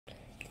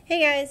Hey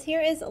guys,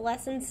 here is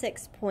lesson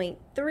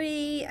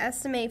 6.3,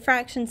 estimate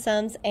fraction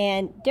sums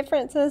and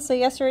differences. So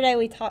yesterday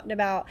we talked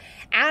about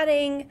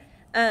adding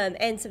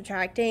and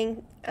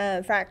subtracting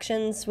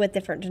fractions with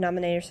different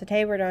denominators. So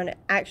today we're going to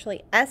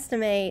actually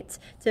estimate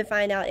to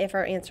find out if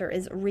our answer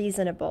is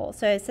reasonable.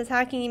 So it says,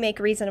 how can you make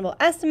reasonable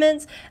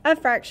estimates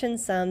of fraction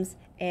sums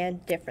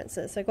and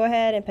differences? So go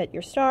ahead and put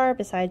your star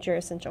beside your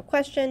essential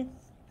question.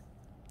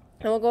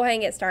 And we'll go ahead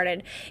and get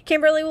started.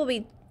 Kimberly will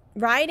be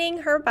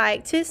riding her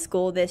bike to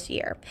school this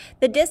year.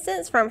 The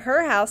distance from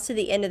her house to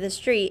the end of the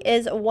street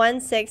is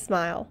 1/6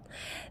 mile.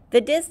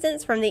 The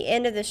distance from the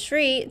end of the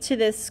street to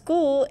the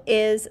school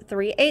is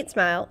 3/8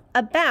 mile.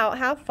 About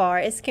how far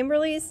is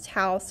Kimberly's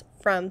house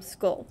from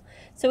school?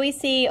 So we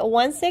see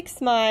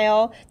 1/6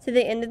 mile to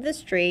the end of the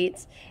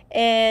street,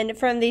 and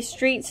from the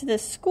street to the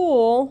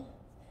school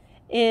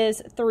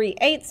is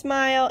 3/8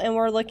 mile, and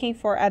we're looking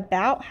for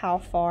about how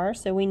far,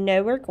 so we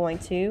know we're going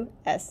to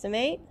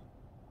estimate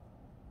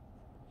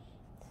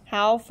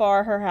how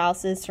far her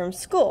house is from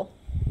school.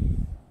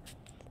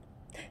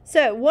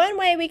 So one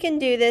way we can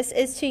do this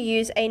is to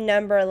use a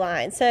number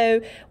line.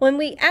 So when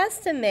we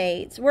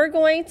estimate, we're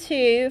going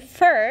to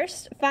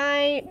first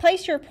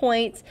place your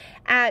points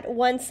at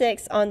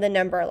 1/6 on the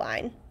number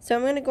line. So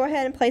I'm going to go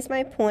ahead and place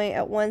my point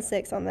at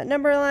 1/6 on that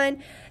number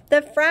line.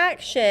 The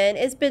fraction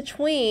is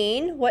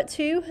between what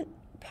two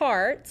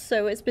parts?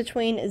 So it's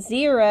between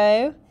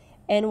 0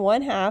 and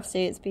 1/2. So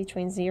it's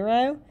between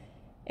 0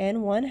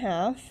 and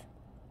 1/2.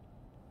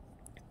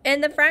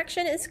 And the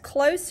fraction is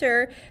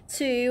closer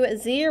to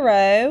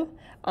 0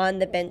 on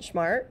the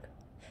benchmark,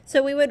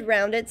 so we would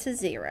round it to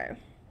 0.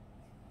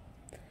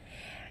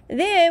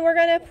 Then we're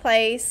going to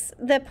place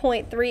the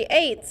point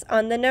 3/8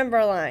 on the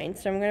number line.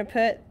 So I'm going to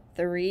put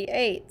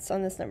 3/8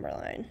 on this number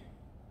line.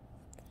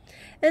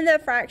 And the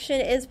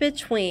fraction is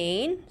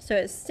between, so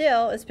it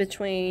still is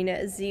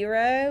between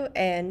 0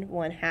 and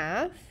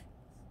 1/2.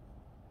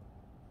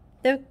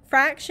 The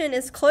fraction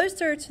is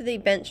closer to the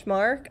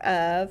benchmark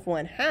of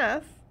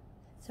 1/2.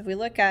 So if we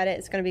look at it,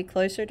 it's going to be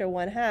closer to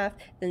 1/2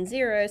 than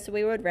 0, so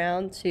we would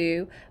round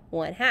to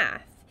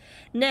 1/2.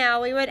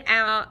 Now we would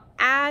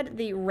add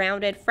the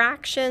rounded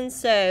fractions,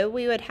 so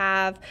we would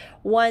have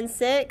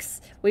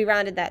 1/6, we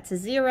rounded that to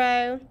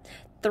 0,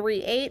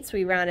 3/8,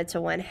 we rounded to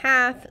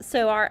 1/2,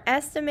 so our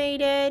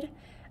estimated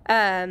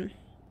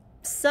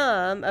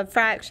sum of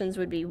fractions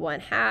would be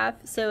 1/2,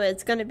 so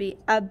it's going to be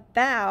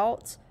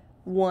about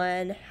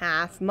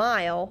 1/2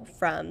 mile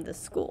from the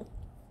school.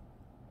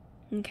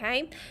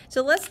 Okay,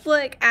 so let's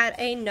look at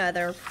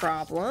another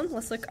problem.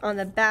 Let's look on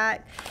the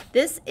back.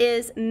 This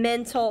is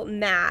mental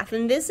math,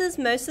 and this is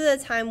most of the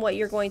time what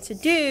you're going to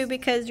do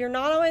because you're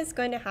not always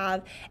going to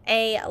have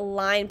a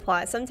line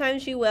plot.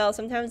 Sometimes you will,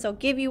 sometimes they'll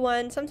give you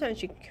one,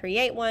 sometimes you can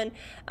create one,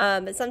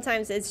 but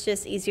sometimes it's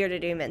just easier to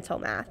do mental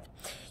math.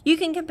 You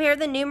can compare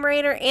the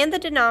numerator and the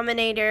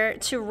denominator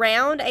to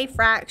round a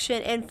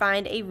fraction and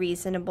find a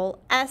reasonable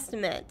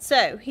estimate.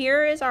 So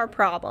here is our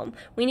problem.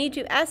 We need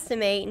to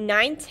estimate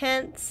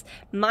 9/10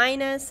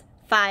 minus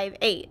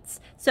 5/8.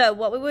 So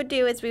what we would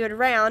do is we would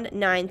round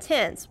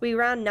 9/10. We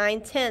round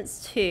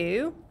 9/10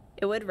 to,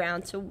 it would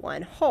round to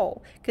 1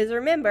 whole. Because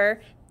remember,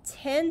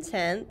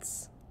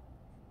 10/10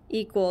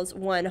 equals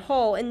 1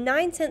 whole, and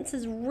 9/10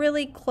 is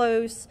really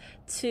close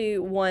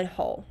to 1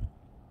 whole.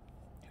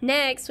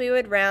 Next, we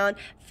would round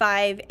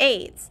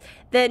 5/8.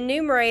 The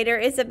numerator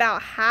is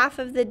about half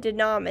of the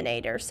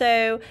denominator.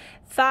 So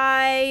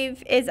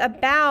 5 is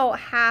about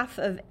half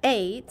of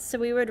 8. So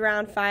we would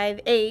round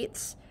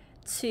 5/8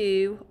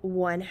 to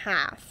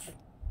 1/2.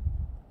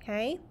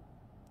 Okay?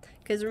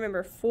 Because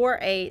remember,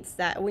 4/8,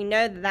 that we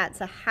know that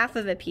that's a half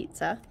of a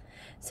pizza.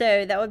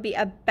 So that would be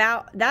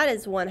about, that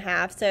is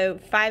 1/2. So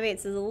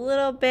 5/8 is a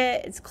little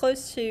bit, it's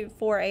close to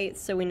 4/8,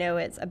 so we know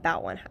it's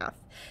about 1/2.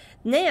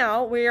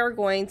 Now we are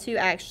going to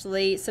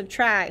actually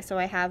subtract. So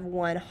I have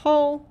 1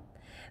 whole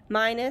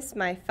minus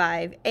my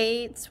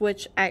 5/8,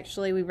 which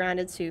actually we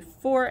rounded to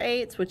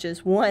 4/8, which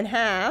is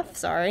 1/2,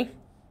 sorry.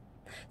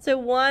 So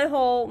 1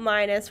 whole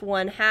minus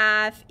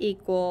 1/2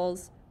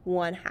 equals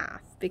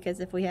 1/2, because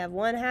if we have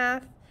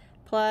 1/2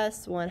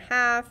 plus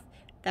 1/2,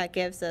 that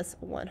gives us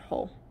 1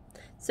 whole.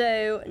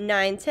 So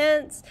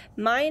 9/10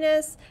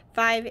 minus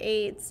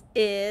 5/8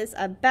 is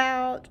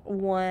about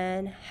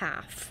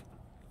 1/2.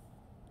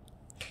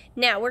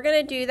 Now, we're going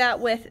to do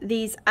that with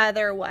these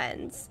other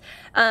ones.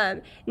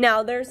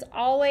 Now, there's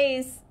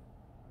always,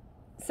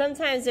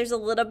 sometimes there's a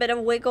little bit of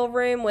wiggle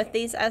room with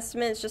these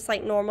estimates, just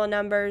like normal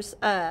numbers.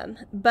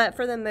 But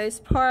for the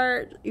most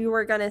part, you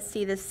are going to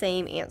see the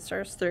same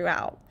answers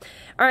throughout.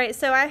 All right,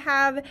 so I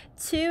have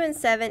 2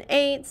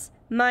 7/8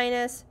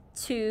 minus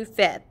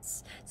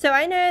 2/5. So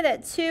I know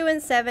that 2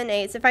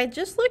 7/8, if I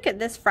just look at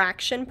this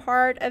fraction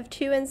part of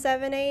 2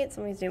 7/8,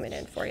 let me zoom it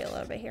in for you a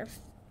little bit here.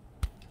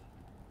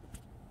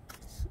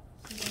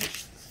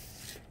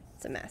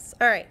 It's a mess.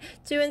 All right,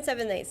 2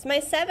 7/8. My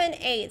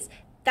 7/8,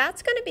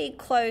 that's going to be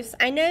close.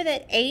 I know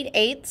that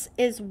 8/8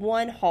 is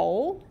 1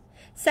 whole.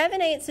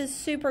 7/8 is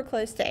super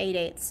close to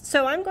 8/8.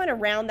 So I'm going to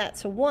round that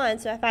to 1.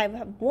 So if I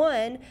have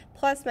 1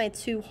 plus my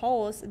 2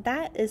 wholes,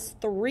 that is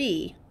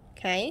 3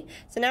 Okay,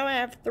 so now I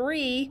have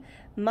 3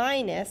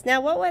 minus, now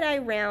what would I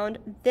round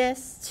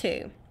this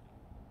to?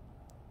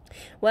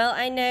 Well,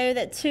 I know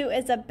that 2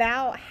 is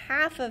about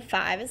half of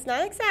 5. It's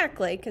not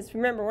exactly, because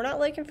remember, we're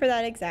not looking for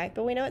that exact,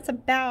 but we know it's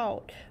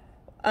about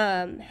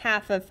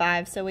half of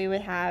 5, so we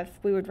would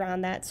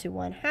round that to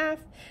 1/2.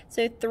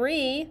 So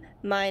 3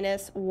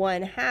 minus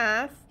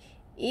 1/2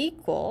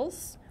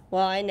 equals,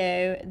 well, I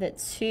know that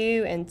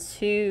 2 and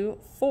 2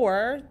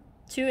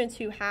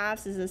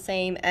 halves is the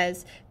same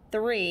as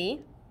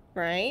 3,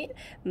 right?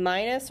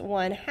 Minus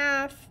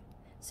 1/2,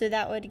 so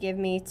that would give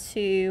me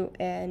 2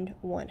 and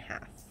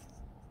 1/2.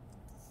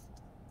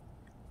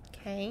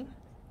 Okay,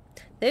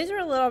 those are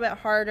a little bit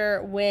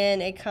harder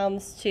when it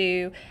comes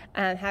to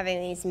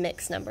having these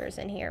mixed numbers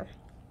in here.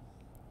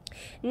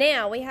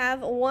 Now we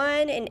have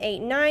 1 and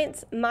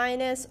 8/9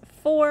 minus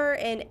 4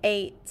 and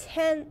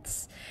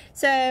 8/10.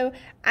 So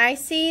I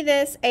see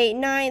this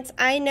 8/9.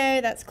 I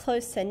know that's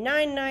close to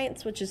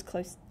 9/9, which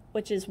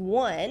is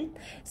 1.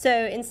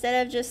 So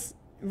instead of just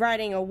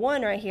writing a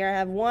 1 right here, I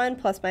have 1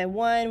 plus my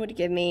 1 would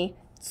give me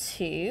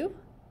 2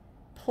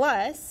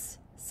 plus,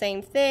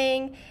 same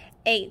thing,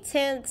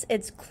 8/10,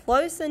 it's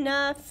close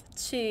enough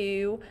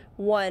to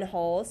 1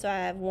 whole, so I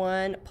have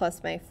 1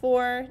 plus my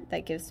 4,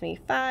 that gives me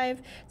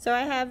 5. So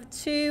I have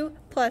 2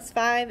 plus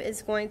 5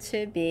 is going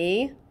to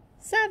be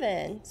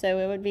 7, so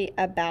it would be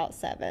about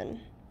 7.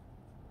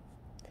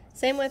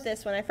 Same with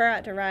this one, I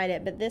forgot to write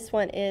it, but this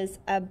one is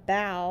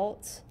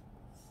about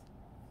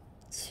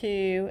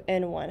 2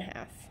 and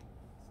 1/2.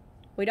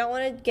 We don't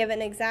want to give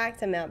an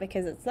exact amount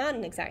because it's not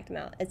an exact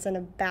amount, it's an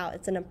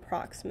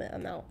approximate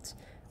amount,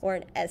 or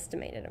an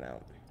estimated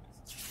amount.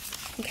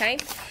 Okay,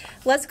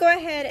 let's go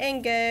ahead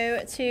and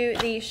go to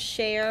the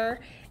share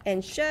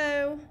and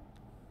show.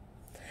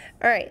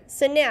 All right,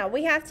 so now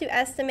we have to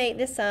estimate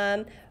the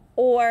sum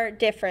or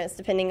difference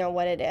depending on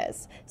what it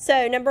is.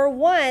 So number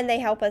 1, they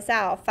help us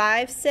out.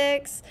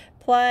 5/6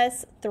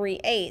 plus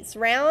 3/8.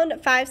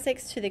 Round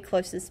 5/6 to the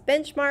closest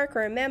benchmark.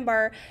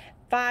 Remember,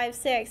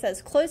 5/6,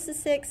 that's close to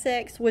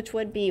 6/6, which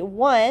would be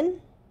 1.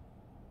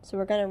 So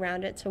we're going to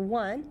round it to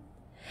 1.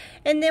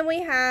 And then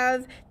we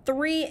have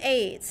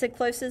 3/8, the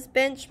closest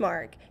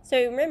benchmark. So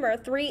remember,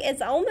 3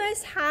 is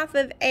almost half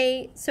of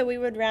 8, so we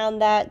would round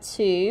that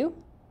to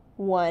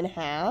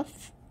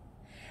 1/2.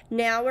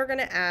 Now we're going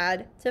to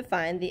add to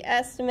find the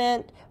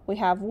estimate. We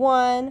have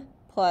 1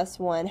 plus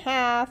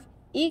 1/2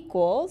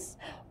 equals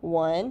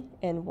 1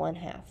 and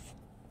 1/2.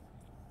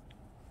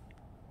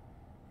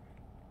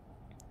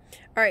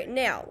 All right,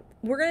 now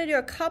we're going to do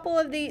a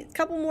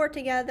couple more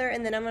together,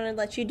 and then I'm going to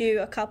let you do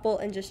a couple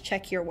and just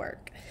check your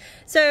work.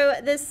 So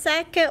the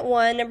second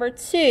one, number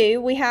 2,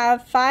 we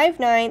have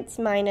 5/9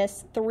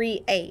 minus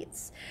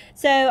 3/8.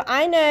 So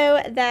I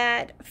know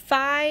that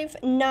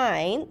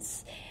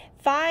 5/9,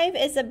 5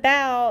 is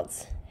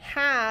about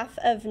half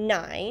of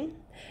 9.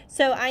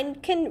 So I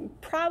can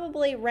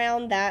probably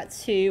round that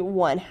to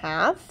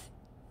 1/2.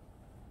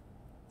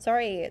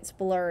 Sorry, it's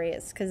blurry.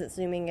 It's because it's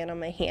zooming in on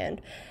my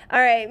hand.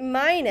 All right,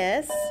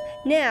 minus,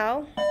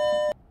 now,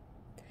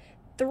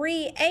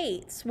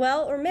 3/8.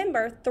 Well,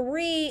 remember,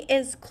 3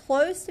 is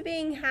close to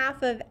being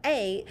half of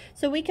 8,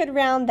 so we could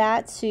round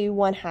that to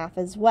 1/2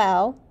 as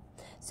well.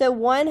 So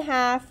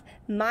 1/2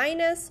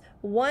 minus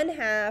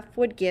 1/2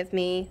 would give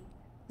me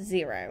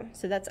 0.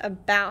 So that's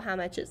about how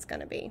much it's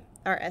going to be,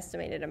 our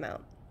estimated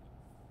amount.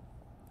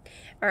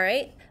 All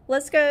right,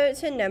 let's go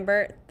to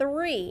number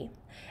 3.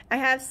 I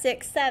have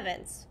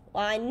 6/7.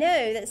 Well, I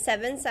know that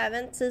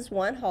 7/7 is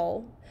 1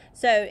 whole.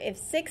 So if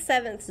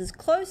 6/7 is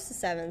close to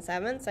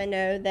 7/7, I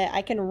know that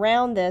I can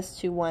round this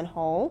to 1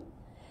 whole.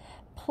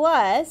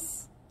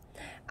 Plus,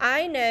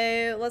 I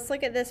know, let's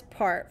look at this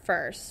part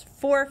first.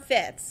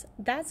 4/5,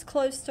 that's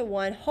close to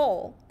 1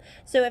 whole.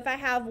 So if I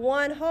have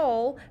 1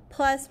 whole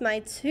plus my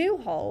 2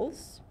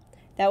 wholes,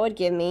 that would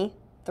give me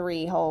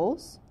 3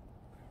 wholes,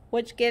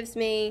 which gives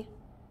me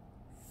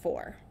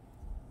 4.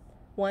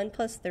 1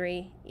 plus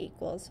 3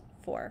 equals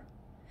 4.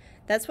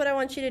 That's what I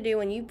want you to do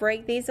when you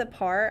break these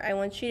apart. I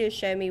want you to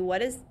show me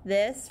what is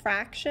this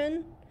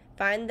fraction,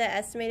 find the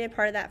estimated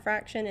part of that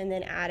fraction, and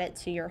then add it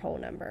to your whole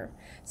number.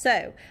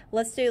 So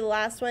let's do the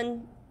last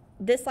one,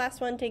 this last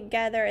one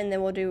together, and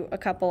then we'll do a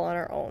couple on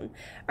our own.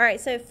 All right,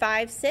 so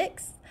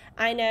 5/6.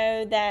 I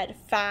know that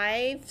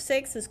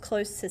 5/6 is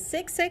close to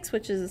 6/6,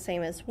 which is the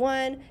same as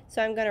 1,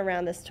 so I'm going to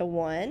round this to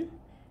 1,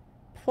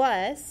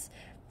 plus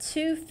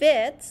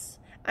 2/5.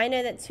 I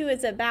know that 2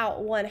 is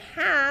about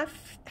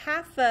 1/2,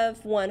 half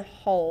of 1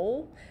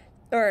 whole,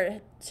 or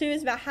 2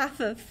 is about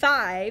half of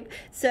 5,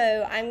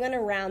 so I'm going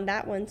to round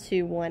that one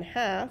to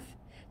 1/2.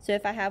 So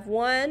if I have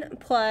 1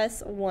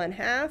 plus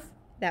 1/2,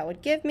 that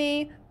would give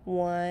me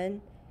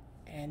 1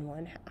 and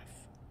 1/2.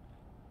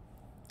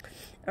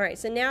 All right,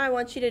 so now I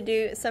want you to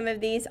do some of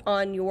these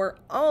on your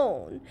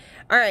own.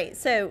 All right,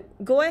 so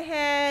go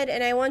ahead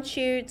and I want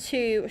you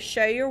to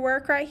show your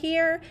work right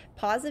here,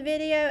 pause the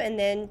video, and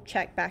then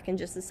check back in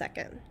just a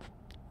second.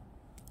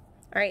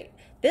 All right,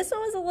 This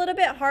one was a little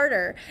bit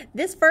harder.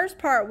 This first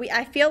part,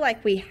 I feel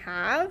like we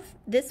have.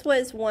 This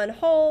was 1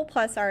 whole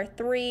plus our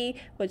 3,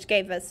 which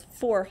gave us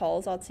 4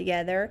 wholes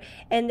altogether.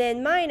 And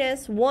then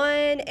minus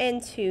 1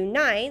 and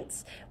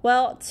 2/9.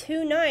 Well,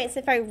 2/9,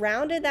 if I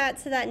rounded that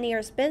to that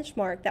nearest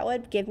benchmark, that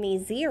would give me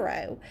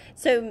 0.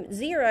 So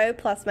 0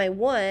 plus my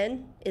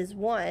 1 is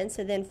 1.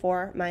 So then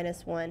 4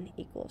 minus 1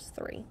 equals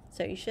 3.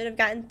 So you should have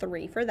gotten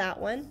 3 for that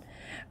one.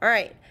 All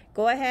right,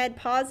 go ahead,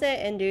 pause it,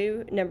 and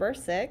do number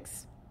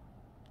 6.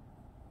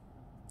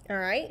 All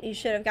right, you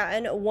should have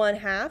gotten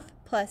 1/2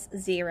 plus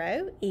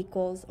 0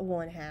 equals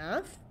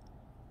 1/2.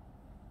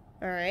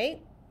 All right,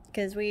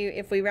 because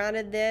if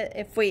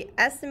we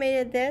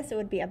estimated this, it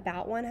would be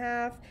about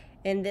 1/2,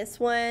 and this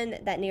one,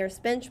 that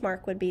nearest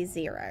benchmark would be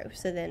 0.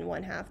 So then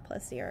 1/2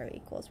 plus 0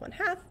 equals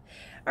 1/2.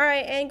 All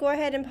right, and go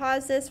ahead and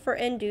pause this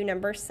and do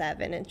number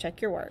 7 and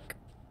check your work.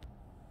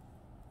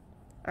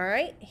 All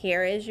right,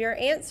 here is your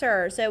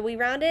answer. So we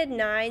rounded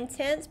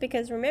 9/10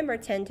 because remember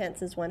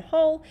 10/10 is 1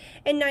 whole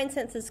and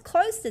 9/10 is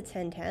close to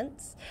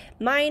 10/10.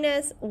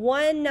 Minus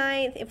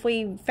 1/9, if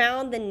we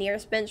found the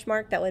nearest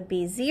benchmark, that would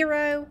be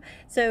 0.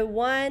 So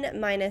 1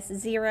 minus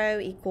 0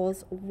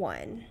 equals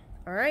 1.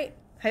 All right,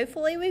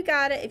 hopefully we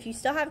got it. If you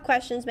still have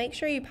questions, make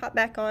sure you pop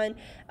back on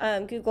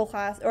Google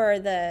Class or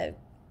the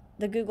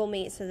Google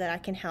Meet so that I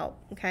can help,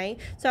 okay?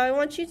 So I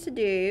want you to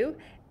do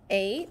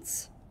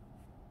 8,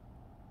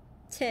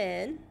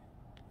 10,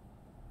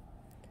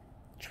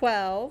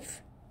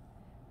 12,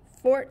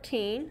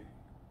 14,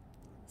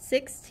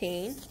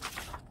 16,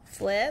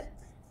 flip,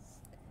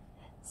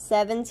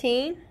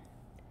 17,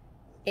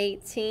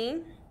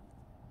 18,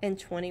 and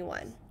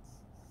 21.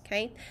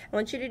 Okay, I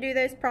want you to do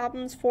those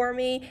problems for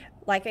me.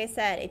 Like I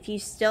said, if you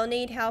still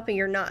need help and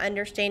you're not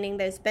understanding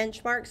those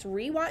benchmarks,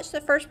 rewatch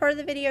the first part of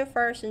the video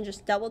first and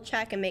just double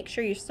check and make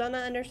sure you're still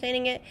not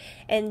understanding it.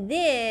 And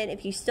then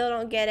if you still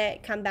don't get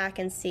it, come back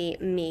and see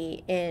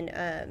me in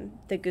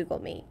the Google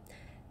Meet.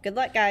 Good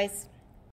luck, guys.